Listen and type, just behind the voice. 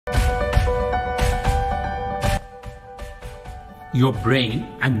Your brain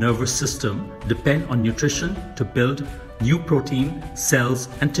and nervous system depend on nutrition to build new protein, cells,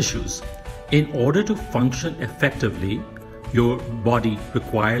 and tissues. In order to function effectively, your body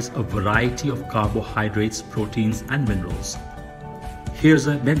requires a variety of carbohydrates, proteins, and minerals. Here's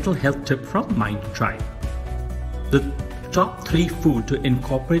a mental health tip from MindTribe. The top 3 foods to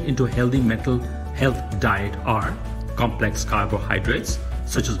incorporate into a healthy mental health diet are complex carbohydrates,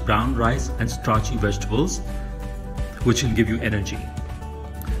 such as brown rice and starchy vegetables, which will give you energy.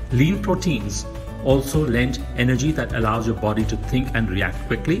 Lean proteins also lend energy that allows your body to think and react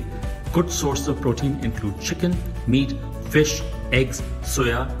quickly. Good sources of protein include chicken, meat, fish, eggs,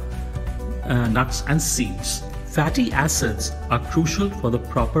 soya, nuts, and seeds. Fatty acids are crucial for the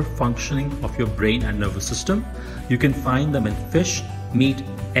proper functioning of your brain and nervous system. You can find them in fish, meat,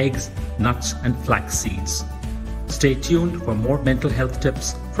 eggs, nuts, and flax seeds. Stay tuned for more mental health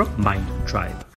tips from MindTribe.